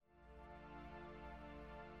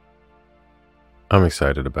I'm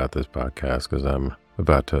excited about this podcast because I'm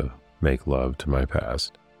about to make love to my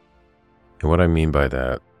past. And what I mean by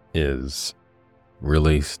that is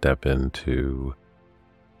really step into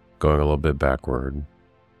going a little bit backward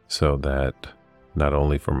so that not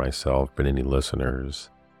only for myself, but any listeners,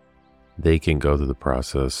 they can go through the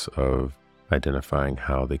process of identifying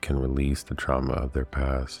how they can release the trauma of their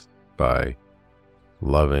past by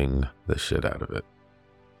loving the shit out of it.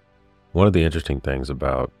 One of the interesting things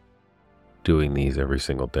about doing these every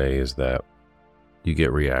single day is that you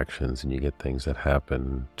get reactions and you get things that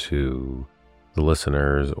happen to the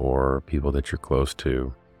listeners or people that you're close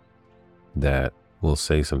to that will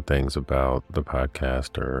say some things about the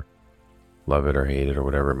podcast or love it or hate it or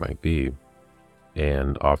whatever it might be.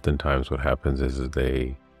 And oftentimes what happens is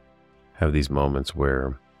they have these moments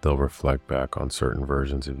where they'll reflect back on certain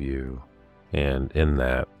versions of you. And in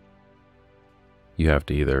that, you have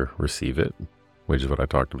to either receive it, which is what I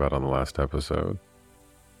talked about on the last episode.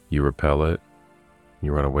 You repel it,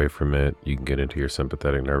 you run away from it, you can get into your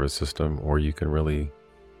sympathetic nervous system, or you can really,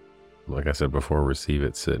 like I said before, receive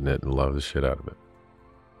it, sit in it, and love the shit out of it.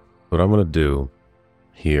 What I'm going to do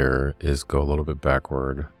here is go a little bit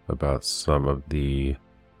backward about some of the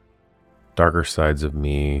darker sides of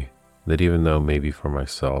me that even though maybe for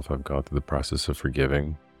myself I've gone through the process of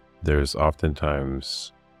forgiving, there's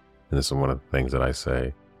oftentimes, and this is one of the things that I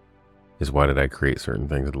say, is why did I create certain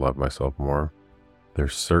things to love myself more?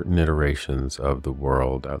 There's certain iterations of the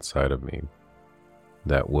world outside of me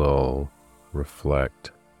that will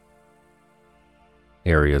reflect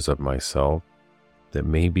areas of myself that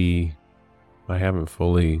maybe I haven't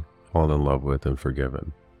fully fallen in love with and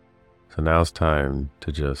forgiven. So now it's time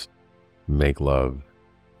to just make love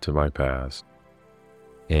to my past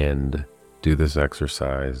and do this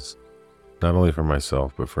exercise, not only for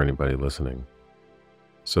myself, but for anybody listening,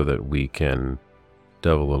 so that we can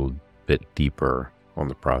delve a little bit deeper on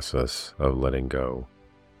the process of letting go,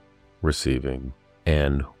 receiving,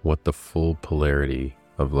 and what the full polarity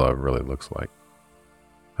of love really looks like.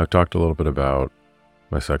 I've talked a little bit about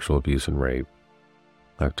my sexual abuse and rape.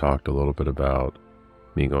 I've talked a little bit about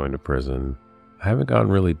me going to prison. I haven't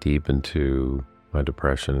gotten really deep into my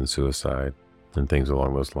depression and suicide and things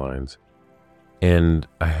along those lines. And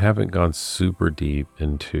I haven't gone super deep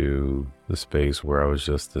into the space where I was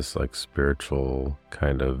just this like spiritual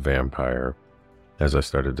kind of vampire as I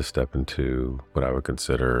started to step into what I would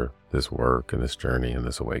consider this work and this journey and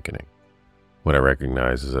this awakening. What I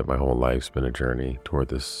recognize is that my whole life's been a journey toward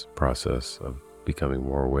this process of becoming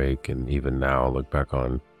more awake, and even now look back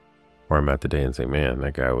on where I'm at today and say, man,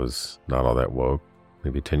 that guy was not all that woke.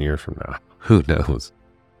 Maybe 10 years from now, who knows?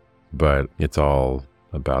 But it's all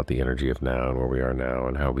about the energy of now and where we are now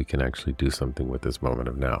and how we can actually do something with this moment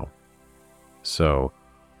of now. So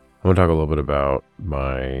I want to talk a little bit about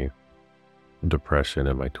my depression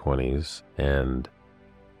in my 20s, and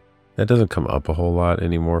that doesn't come up a whole lot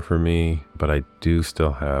anymore for me, but I do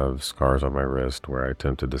still have scars on my wrist where I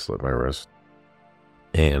attempted to slit my wrist.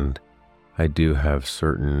 And I do have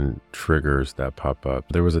certain triggers that pop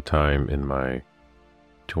up. There was a time in my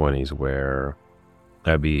 20s where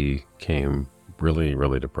I became really,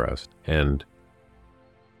 really depressed. And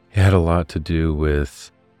it had a lot to do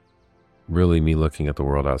with really me looking at the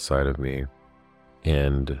world outside of me.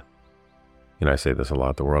 And, I say this a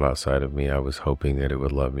lot, the world outside of me, I was hoping that it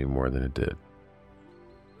would love me more than it did.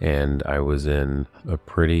 And I was in a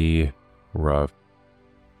pretty rough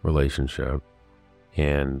relationship.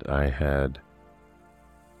 And I had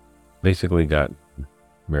basically got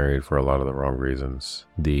married for a lot of the wrong reasons.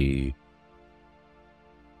 The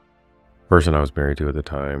person I was married to at the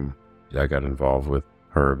time, I got involved with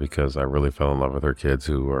her because I really fell in love with her kids,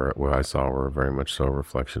 who were, what I saw were very much so a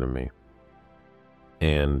reflection of me.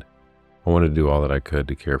 And I wanted to do all that I could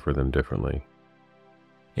to care for them differently.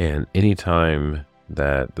 And anytime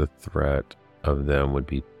that the threat of them would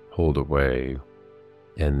be pulled away,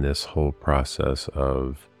 and this whole process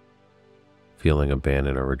of feeling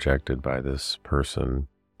abandoned or rejected by this person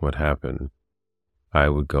would happen, I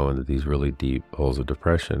would go into these really deep holes of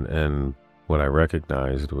depression. And what I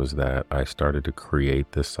recognized was that I started to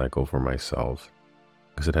create this cycle for myself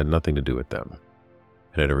because it had nothing to do with them.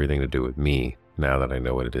 It had everything to do with me, now that I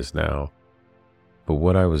know what it is now. But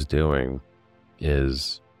what I was doing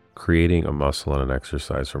is creating a muscle and an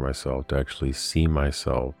exercise for myself to actually see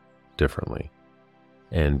myself differently.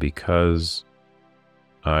 And because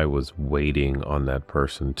I was waiting on that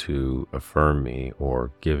person to affirm me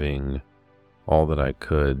or giving all that I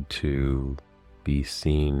could to be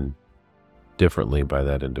seen differently by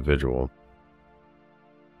that individual,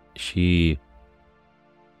 she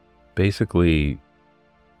basically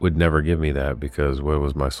would never give me that, because what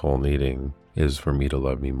was my soul needing is for me to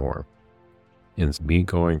love me more. And me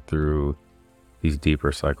going through these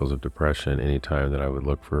deeper cycles of depression, anytime that I would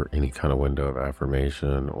look for any kind of window of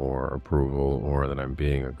affirmation or approval, or that I'm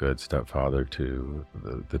being a good stepfather to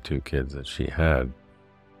the two kids that she had,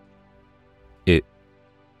 it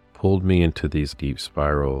pulled me into these deep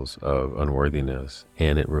spirals of unworthiness,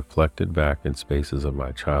 and it reflected back in spaces of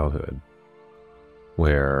my childhood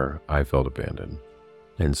where I felt abandoned.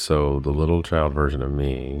 And so the little child version of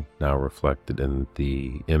me now reflected in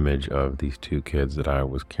the image of these two kids that I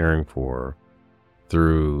was caring for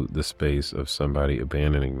through the space of somebody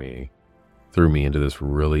abandoning me, threw me into this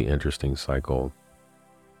really interesting cycle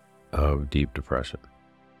of deep depression.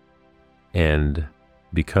 And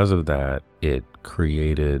because of that, it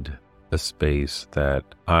created a space that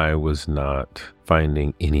I was not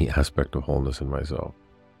finding any aspect of wholeness in myself.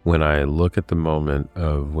 When I look at the moment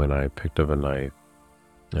of when I picked up a knife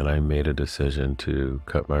and I made a decision to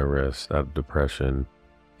cut my wrist out of depression,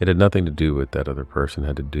 it had nothing to do with that other person. It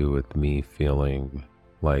had to do with me feeling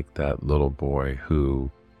like that little boy who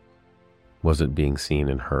wasn't being seen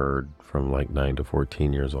and heard from like 9 to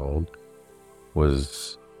 14 years old,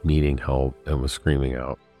 was needing help and was screaming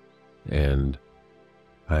out. And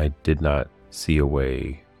I did not see a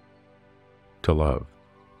way to love.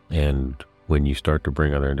 And when you start to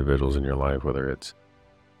bring other individuals in your life, whether it's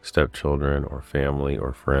stepchildren or family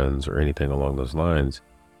or friends or anything along those lines,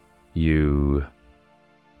 you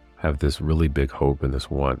have this really big hope and this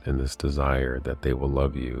want and this desire that they will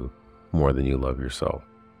love you more than you love yourself.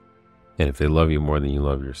 And if they love you more than you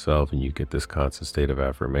love yourself, and you get this constant state of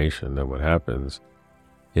affirmation, then what happens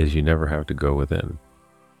is you never have to go within.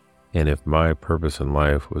 And if my purpose in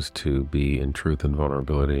life was to be in truth and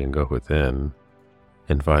vulnerability and go within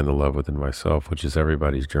and find the love within myself, which is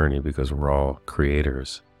everybody's journey because we're all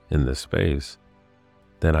creators in this space,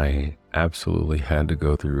 then I absolutely had to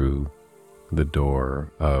go through the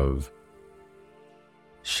door of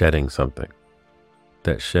shedding something.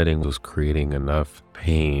 That shedding was creating enough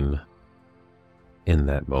pain in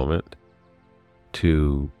that moment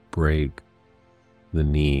to break the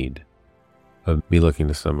need of me looking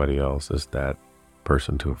to somebody else as that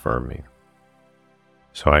person to affirm me.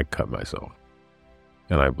 So I cut myself,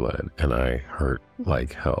 and I bled, and I hurt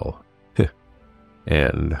like hell.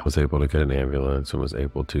 And was able to get an ambulance and was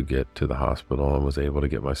able to get to the hospital and was able to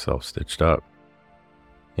get myself stitched up.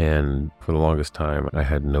 And for the longest time, I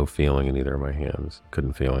had no feeling in either of my hands.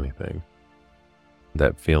 Couldn't feel anything.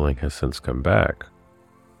 That feeling has since come back,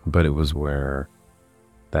 but it was where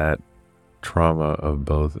that trauma of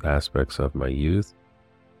both aspects of my youth,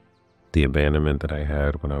 the abandonment that I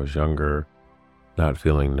had when I was younger, not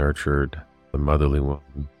feeling nurtured, the motherly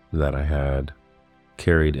wound that I had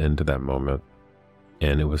carried into that moment.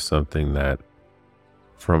 And it was something that,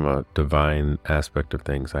 from a divine aspect of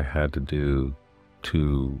things, I had to do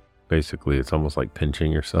to basically, it's almost like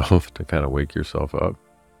pinching yourself to kind of wake yourself up.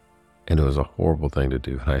 And it was a horrible thing to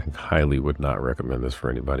do. And I highly would not recommend this for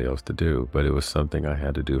anybody else to do, but it was something I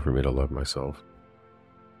had to do for me to love myself.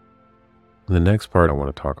 The next part I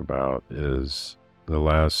want to talk about is the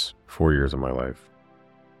last 4 years of my life.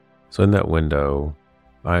 So in that window,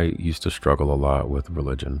 I used to struggle a lot with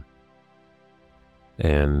religion.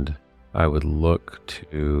 And I would look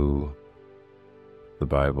to the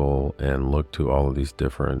Bible and look to all of these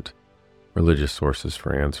different religious sources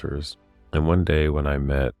for answers. And one day when I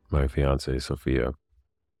met my fiance, Sophia,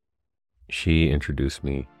 she introduced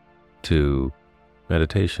me to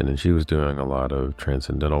meditation, and she was doing a lot of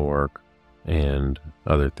transcendental work and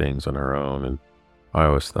other things on her own. And I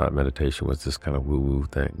always thought meditation was this kind of woo-woo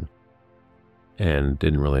thing and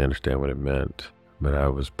didn't really understand what it meant. But I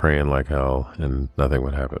was praying like hell and nothing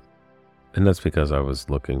would happen. And that's because I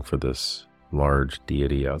was looking for this large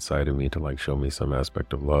deity outside of me to like show me some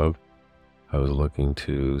aspect of love. I was looking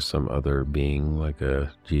to some other being like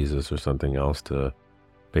a Jesus or something else to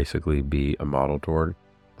basically be a model toward.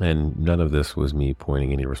 And none of this was me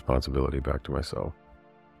pointing any responsibility back to myself.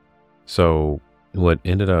 So what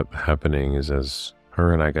ended up happening is, as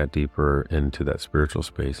her and I got deeper into that spiritual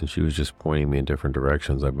space and she was just pointing me in different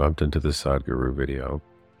directions, I bumped into this Sadhguru video,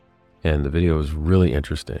 and the video was really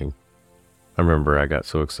interesting. I remember I got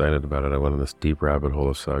so excited about it. I went on this deep rabbit hole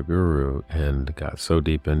of Sadhguru and got so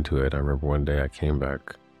deep into it. I remember one day I came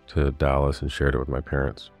back to Dallas and shared it with my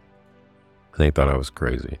parents. And they thought I was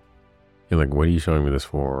crazy. You're like, what are you showing me this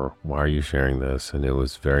for? Why are you sharing this? And it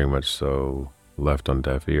was very much so left on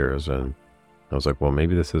deaf ears. And I was like, well,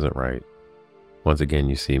 maybe this isn't right. Once again,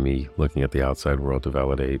 you see me looking at the outside world to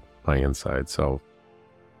validate my inside self.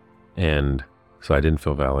 And so I didn't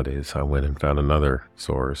feel validated. So I went and found another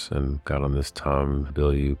source and got on this Tom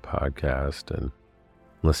Bilyeu podcast and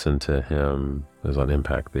listened to him. It was on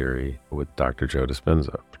Impact Theory with Dr. Joe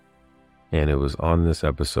Dispenza. And it was on this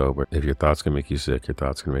episode where if your thoughts can make you sick, your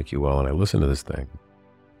thoughts can make you well. And I listened to this thing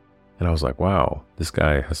and I was like, wow, this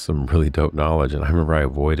guy has some really dope knowledge. And I remember I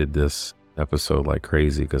avoided this episode like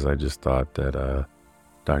crazy because I just thought that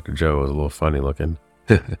Dr. Joe was a little funny looking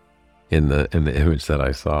in the image that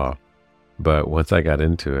I saw. But once I got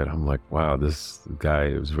into it, I'm like, wow, this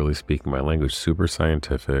guy was really speaking my language, super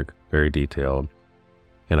scientific, very detailed.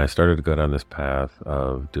 And I started to go down this path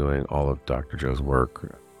of doing all of Dr. Joe's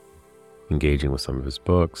work, engaging with some of his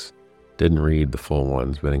books. Didn't read the full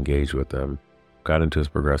ones, but engaged with them. Got into his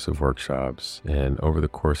progressive workshops. And over the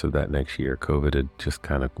course of that next year, COVID had just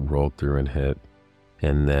kind of rolled through and hit.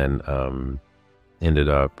 And then ended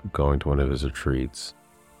up going to one of his retreats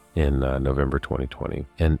in November 2020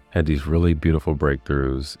 and had these really beautiful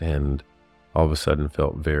breakthroughs, and all of a sudden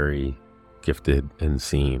felt very gifted and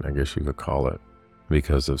seen, I guess you could call it,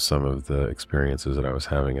 because of some of the experiences that I was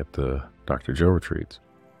having at the Dr. Joe retreats.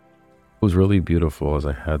 It was really beautiful as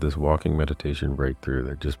I had this walking meditation breakthrough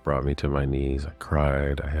that just brought me to my knees. I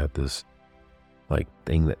cried. I had this like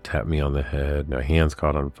thing that tapped me on the head. My hands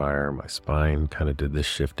caught on fire. My spine kind of did this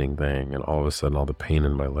shifting thing. And all of a sudden, all the pain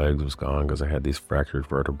in my legs was gone because I had these fractured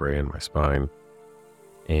vertebrae in my spine,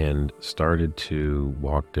 and started to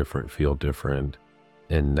walk different, feel different.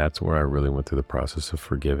 And that's where I really went through the process of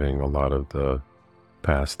forgiving a lot of the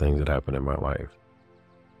past things that happened in my life.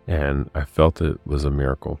 And I felt it was a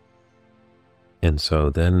miracle. And so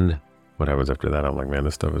then what happens after that, I'm like, man,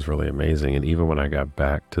 this stuff is really amazing. And even when I got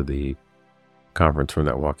back to the conference from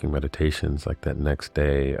that walking meditations, like that next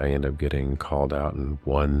day, I ended up getting called out and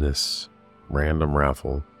won this random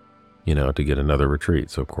raffle, to get another retreat.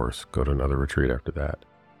 So of course, go to another retreat after that.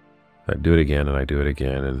 I do it again and I do it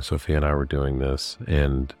again. And Sophia and I were doing this,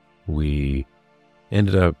 and we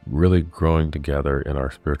ended up really growing together in our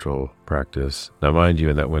spiritual practice. Now, mind you,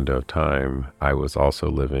 in that window of time, I was also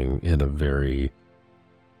living in a very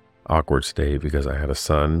awkward state because I had a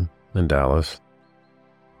son in Dallas.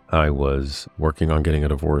 I was working on getting a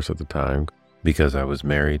divorce at the time because I was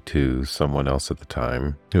married to someone else at the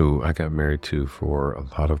time who I got married to for a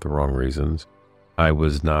lot of the wrong reasons. I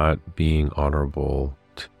was not being honorable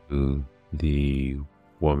to the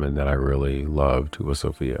woman that I really loved, who was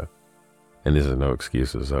Sophia. And these are no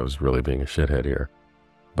excuses. I was really being a shithead here.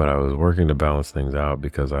 But I was working to balance things out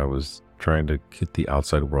because I was trying to get the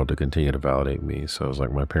outside world to continue to validate me. So it was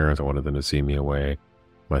like my parents, I wanted them to see me away.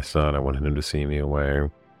 My son, I wanted him to see me away.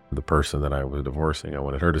 The person that I was divorcing, I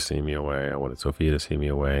wanted her to see me away. I wanted Sophia to see me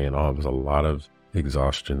away. And it was a lot of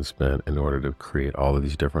exhaustion spent in order to create all of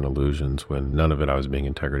these different illusions when none of it I was being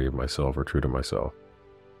integrity of myself or true to myself.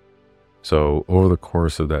 So over the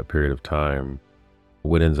course of that period of time,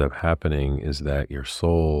 what ends up happening is that your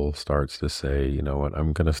soul starts to say, you know what,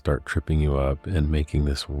 I'm going to start tripping you up and making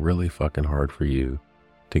this really fucking hard for you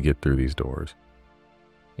to get through these doors.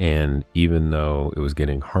 And even though it was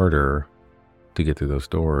getting harder to get through those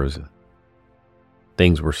doors,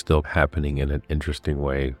 things were still happening in an interesting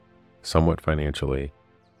way, somewhat financially,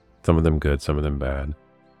 some of them good, some of them bad.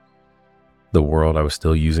 The world, I was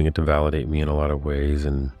still using it to validate me in a lot of ways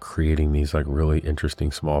and creating these like really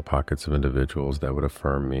interesting small pockets of individuals that would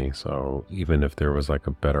affirm me. So even if there was like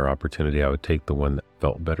a better opportunity, I would take the one that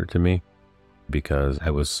felt better to me because I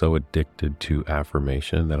was so addicted to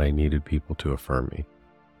affirmation that I needed people to affirm me.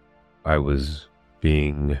 I was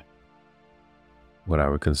being what I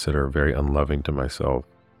would consider very unloving to myself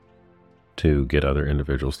to get other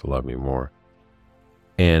individuals to love me more.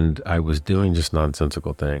 And I was doing just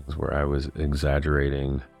nonsensical things where I was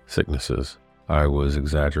exaggerating sicknesses. I was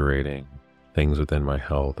exaggerating things within my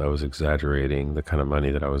health. I was exaggerating the kind of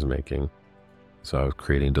money that I was making. So I was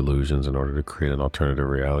creating delusions in order to create an alternative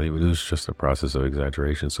reality. It was just a process of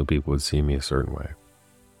exaggeration so people would see me a certain way.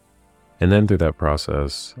 And then through that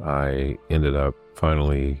process, I ended up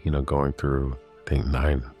finally, going through, I think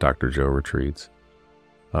 9 Dr. Joe retreats.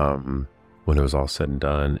 When it was all said and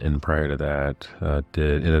done. And prior to that,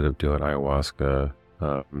 ended up doing ayahuasca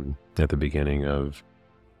at the beginning of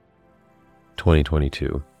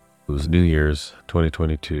 2022. It was New Year's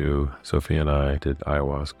 2022. Sophia and I did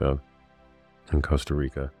ayahuasca in Costa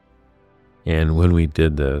Rica. And when we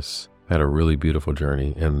did this, I had a really beautiful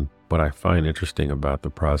journey. And what I find interesting about the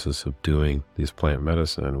process of doing these plant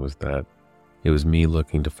medicine was that it was me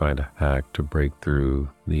looking to find a hack to break through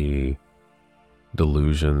the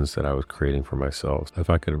delusions that I was creating for myself. If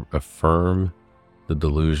I could affirm the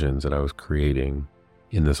delusions that I was creating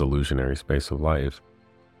in this illusionary space of life,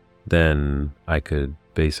 then I could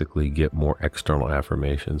basically get more external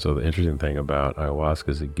affirmation. So the interesting thing about ayahuasca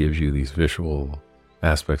is it gives you these visual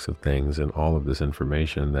aspects of things and all of this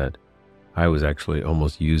information that I was actually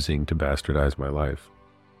almost using to bastardize my life.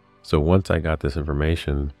 So once I got this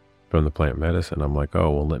information from the plant medicine, I'm like,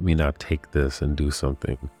 oh, well, let me not take this and do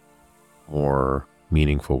something more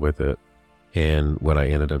meaningful with it. And what I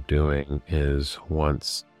ended up doing is,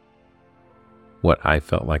 once what I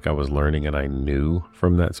felt like I was learning and I knew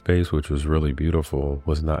from that space, which was really beautiful,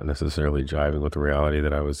 was not necessarily jiving with the reality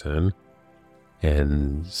that I was in.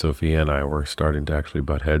 And Sophia and I were starting to actually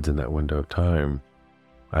butt heads in that window of time.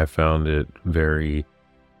 I found it very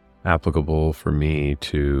applicable for me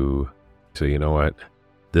to say, you know what,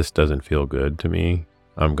 this doesn't feel good to me.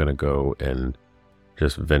 I'm going to go and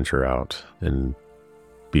just venture out and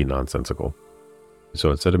be nonsensical. So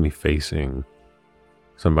instead of me facing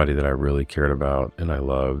somebody that I really cared about and I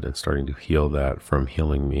loved and starting to heal that from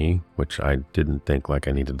healing me, which I didn't think like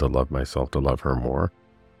I needed to love myself to love her more,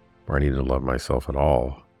 or I needed to love myself at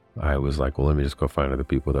all, I was like, well, let me just go find other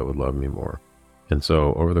people that would love me more. And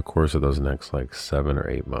so over the course of those next like 7 or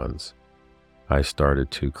 8 months, I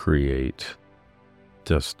started to create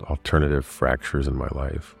just alternative fractures in my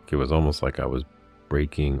life. It was almost like I was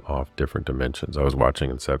breaking off different dimensions. I was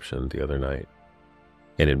watching Inception the other night,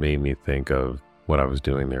 and it made me think of what I was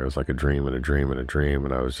doing there. It was like a dream and a dream and a dream,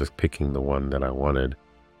 and I was just picking the one that I wanted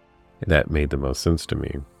that made the most sense to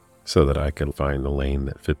me, so that I could find the lane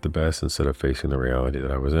that fit the best instead of facing the reality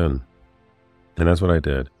that I was in. And that's what I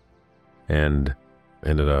did. And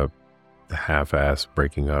ended up half-ass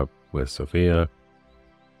breaking up with Sophia.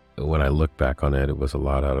 When I look back on it, it was a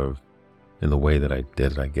lot out of, in the way that I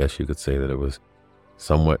did it, I guess you could say that it was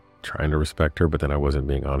somewhat trying to respect her, but then I wasn't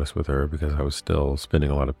being honest with her because I was still spending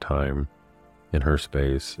a lot of time in her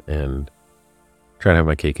space and trying to have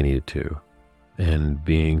my cake and eat it too, and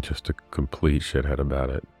being just a complete shithead about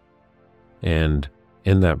it. And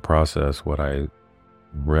in that process, what I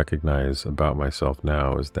recognize about myself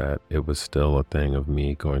now is that it was still a thing of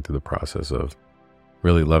me going through the process of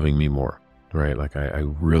really loving me more, right? Like I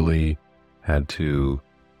really had to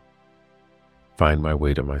find my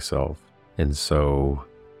way to myself. And so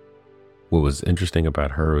what was interesting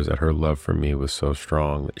about her was that her love for me was so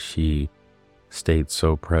strong that she stayed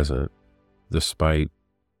so present despite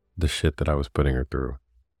the shit that I was putting her through.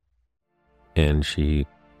 And she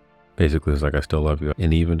basically was like, I still love you.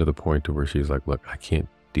 And even to the point to where she's like, look, I can't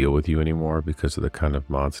deal with you anymore because of the kind of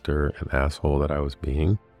monster and asshole that I was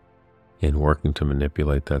being, and working to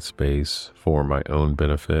manipulate that space for my own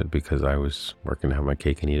benefit because I was working to have my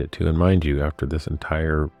cake and eat it too. And mind you, after this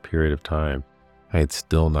entire period of time, I had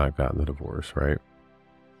still not gotten the divorce, right?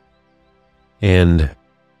 And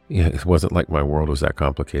yeah, it wasn't like my world was that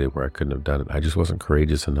complicated where I couldn't have done it. I just wasn't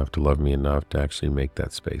courageous enough to love me enough to actually make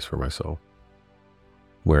that space for myself,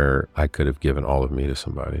 where I could have given all of me to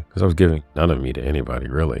somebody, because I was giving none of me to anybody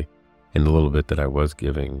really. And the little bit that I was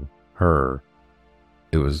giving her,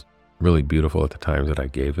 it was really beautiful at the times that I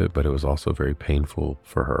gave it, but it was also very painful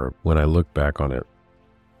for her. When I look back on it,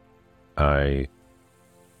 I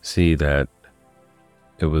see that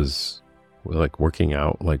it was like working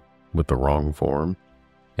out like with the wrong form,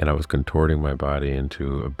 and I was contorting my body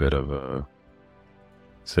into a bit of a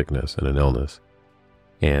sickness and an illness.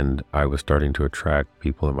 And I was starting to attract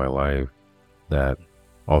people in my life that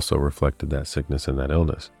also reflected that sickness and that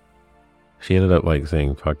illness. She ended up like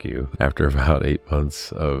saying, fuck you, after about 8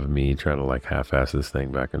 months of me trying to like half-ass this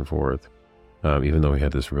thing back and forth. Even though we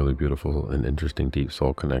had this really beautiful and interesting deep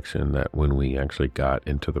soul connection, that when we actually got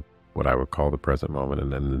into the, what I would call the present moment,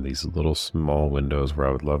 and then these little small windows where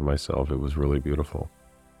I would love myself, it was really beautiful.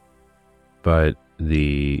 But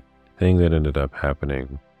the thing that ended up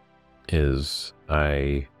happening is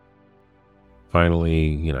I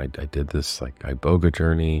finally, I did this like iboga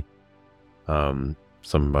journey,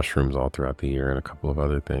 some mushrooms all throughout the year and a couple of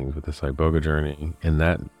other things with this iboga journey. And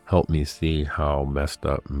that helped me see how messed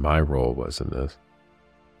up my role was in this.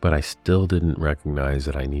 But I still didn't recognize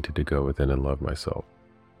that I needed to go within and love myself.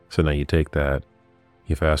 So now you take that,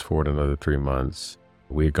 you fast forward another 3 months,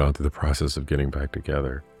 we had gone through the process of getting back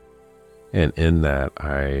together. And in that,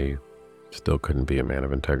 I still couldn't be a man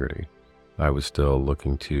of integrity. I was still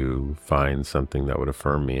looking to find something that would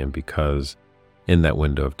affirm me. And because in that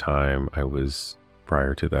window of time,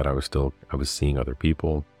 prior to that, I was seeing other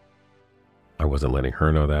people. I wasn't letting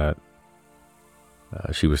her know that.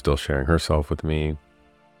 She was still sharing herself with me.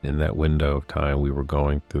 In that window of time, we were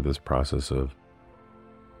going through this process of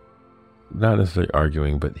not necessarily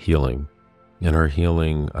arguing, but healing. In her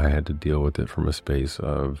healing, I had to deal with it from a space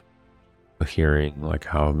of hearing like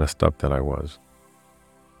how messed up that I was.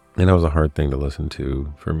 And that was a hard thing to listen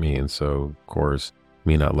to for me. And so, of course,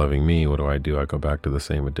 me not loving me, what do? I go back to the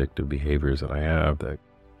same addictive behaviors that I have that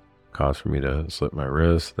caused for me to slip my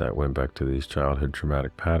wrist. That went back to these childhood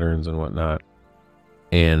traumatic patterns and whatnot.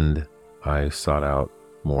 And I sought out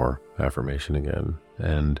more affirmation again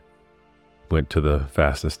and went to the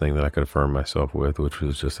fastest thing that I could affirm myself with, which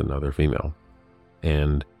was just another female.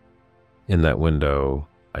 And in that window,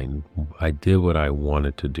 I did what I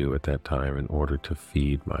wanted to do at that time in order to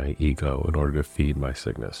feed my ego, in order to feed my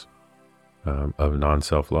sickness of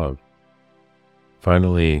non-self-love.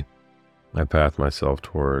 Finally, I pathed myself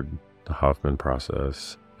toward the Hoffman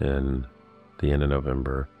process in the end of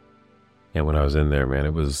November. And when I was in there, man,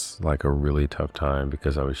 it was like a really tough time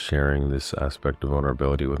because I was sharing this aspect of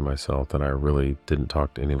vulnerability with myself that I really didn't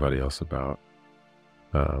talk to anybody else about.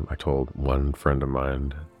 I told one friend of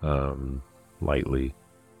mine lightly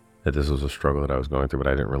that this was a struggle that I was going through, but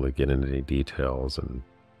I didn't really get into any details. And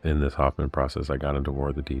in this Hoffman process, I got into more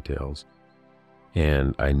of the details.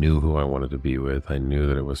 And I knew who I wanted to be with. I knew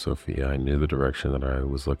that it was Sophia. I knew the direction that I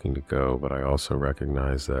was looking to go, but I also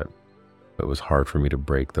recognized that it was hard for me to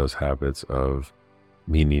break those habits of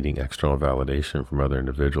me needing external validation from other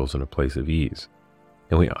individuals in a place of ease.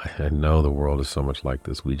 And I know the world is so much like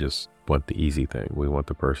this. We just want the easy thing. We want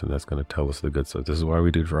the person that's going to tell us the good stuff. This is why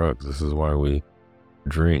we do drugs. This is why we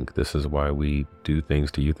drink. This is why we do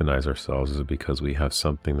things to euthanize ourselves, is because we have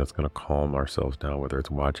something that's going to calm ourselves down, whether it's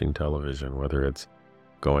watching television, whether it's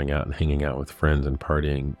going out and hanging out with friends and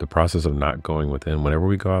partying. The process of not going within, whenever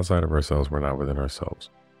we go outside of ourselves, we're not within ourselves.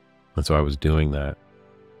 And so I was doing that.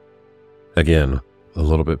 Again, a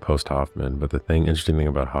little bit post-Hoffman, but the interesting thing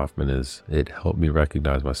about Hoffman is it helped me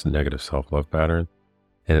recognize my negative self-love pattern.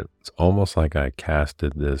 And it's almost like I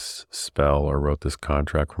casted this spell or wrote this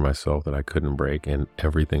contract for myself that I couldn't break, and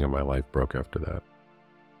everything in my life broke after that.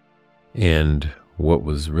 And what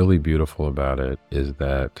was really beautiful about it is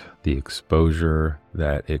that the exposure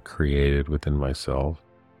that it created within myself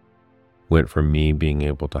went from me being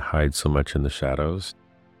able to hide so much in the shadows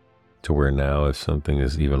to where now if something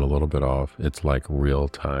is even a little bit off, it's like real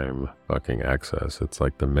time fucking access. It's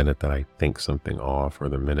like the minute that I think something off, or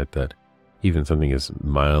the minute that even something is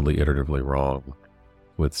mildly iteratively wrong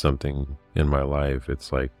with something in my life,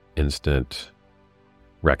 it's like instant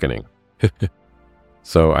reckoning.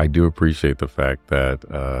 So I do appreciate the fact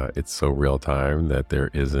that it's so real time that there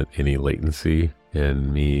isn't any latency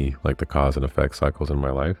in me, like the cause and effect cycles in my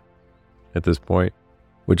life at this point.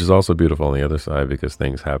 Which is also beautiful on the other side, because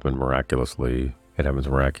things happen miraculously. It happens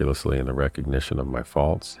miraculously in the recognition of my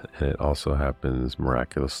faults, and it also happens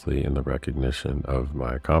miraculously in the recognition of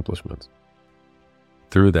my accomplishments.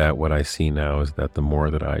 Through that, what I see now is that the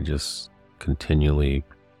more that I just continually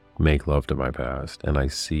make love to my past, and I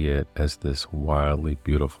see it as this wildly,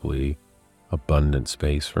 beautifully abundant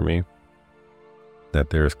space for me,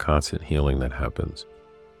 that there is constant healing that happens,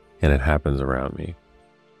 and it happens around me.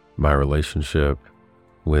 My relationship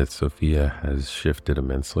with Sophia has shifted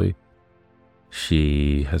immensely.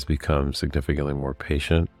 She has become significantly more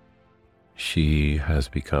patient. She has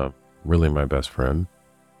become really my best friend.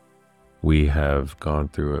 We have gone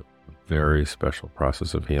through a very special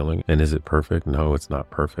process of healing. And is it perfect? No, it's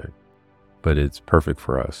not perfect, but it's perfect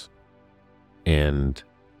for us. And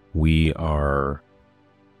we are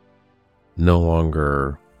no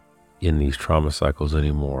longer in these trauma cycles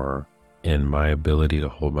anymore. And my ability to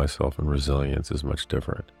hold myself in resilience is much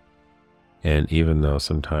different. And even though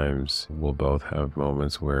sometimes we'll both have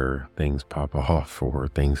moments where things pop off, or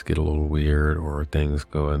things get a little weird, or things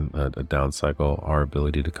go in a down cycle, our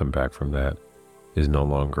ability to come back from that is no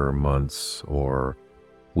longer months or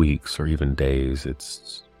weeks or even days,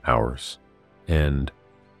 it's hours. And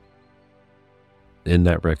in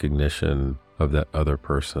that recognition of that other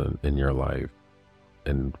person in your life,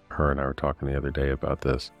 and her and I were talking the other day about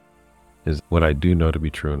this, is what I do know to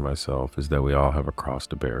be true in myself is that we all have a cross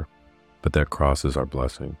to bear, but that cross is our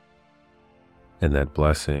blessing. And that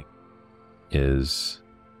blessing is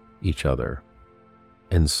each other.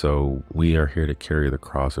 And so we are here to carry the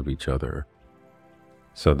cross of each other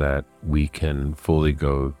so that we can fully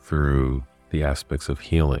go through the aspects of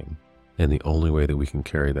healing. And the only way that we can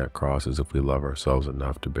carry that cross is if we love ourselves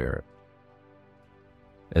enough to bear it.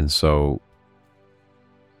 And so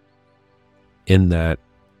in that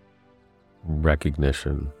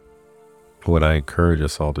recognition, what I encourage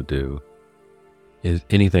us all to do is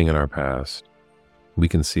anything in our past, we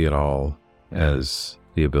can see it all as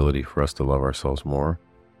the ability for us to love ourselves more.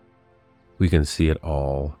 We can see it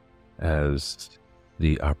all as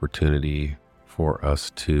the opportunity for us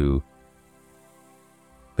to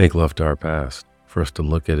make love to our past, for us to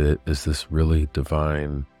look at it as this really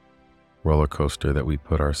divine roller coaster that we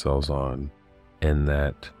put ourselves on, and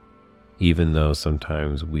that Even though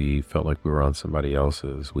sometimes we felt like we were on somebody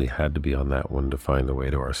else's, we had to be on that one to find the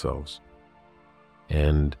way to ourselves.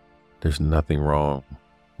 And there's nothing wrong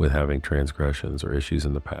with having transgressions or issues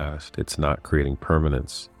in the past. It's not creating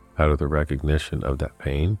permanence out of the recognition of that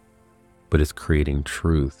pain, but it's creating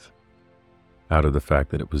truth out of the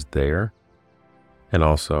fact that it was there, and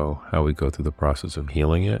also how we go through the process of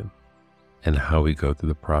healing it, and how we go through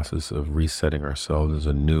the process of resetting ourselves as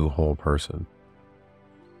a new whole person,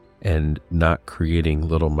 and not creating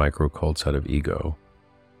little micro cults out of ego,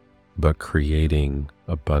 but creating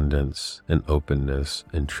abundance and openness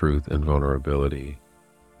and truth and vulnerability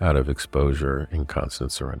out of exposure and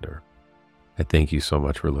constant surrender. I thank you so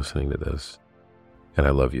much for listening to this, and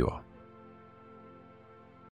I love you all.